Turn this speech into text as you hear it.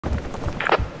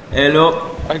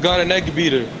Hello. I got an egg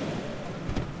beater.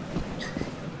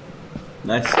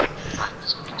 Nice.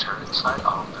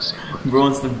 Bro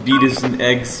wants to beat us in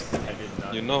eggs.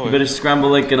 You know You it. better scramble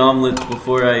like an omelet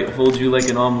before I hold you like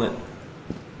an omelet.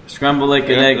 Scramble like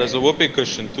an egg. There's a whoopee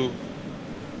cushion too.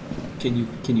 Can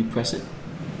you press it?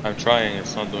 I'm trying,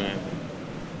 it's not doing anything.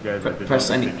 Guys, I did Press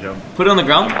not any. make a jump. Put it on the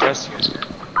ground. Press.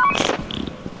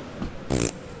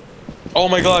 Oh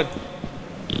my god!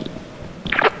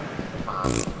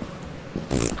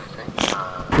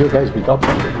 Yo guys, we got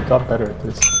better at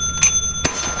this.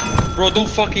 Bro, don't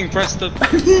fucking press the...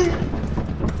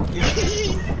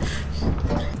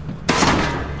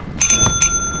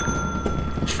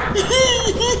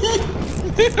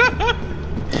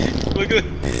 Look at it.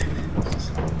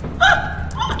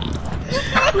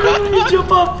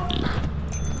 Jump up.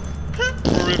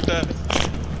 Rip that.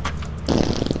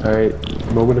 Alright,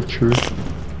 moment of truth.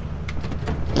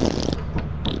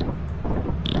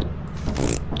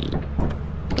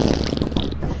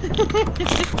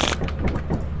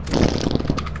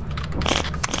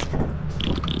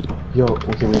 Yo,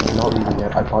 okay, wait, we're not leaving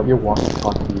yet. I bought your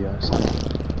walkie-talkie, son.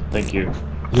 Thank you.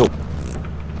 Yo,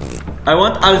 I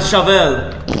want a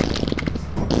shovel.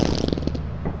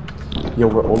 yo,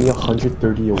 we're only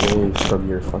 130 away from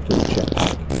your fucking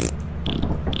jetpack.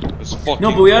 It's fucking...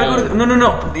 No, but we gotta go to.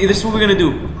 No. This is what we're gonna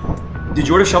do. Did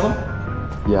you order a shovel?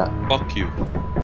 Yeah. Fuck you.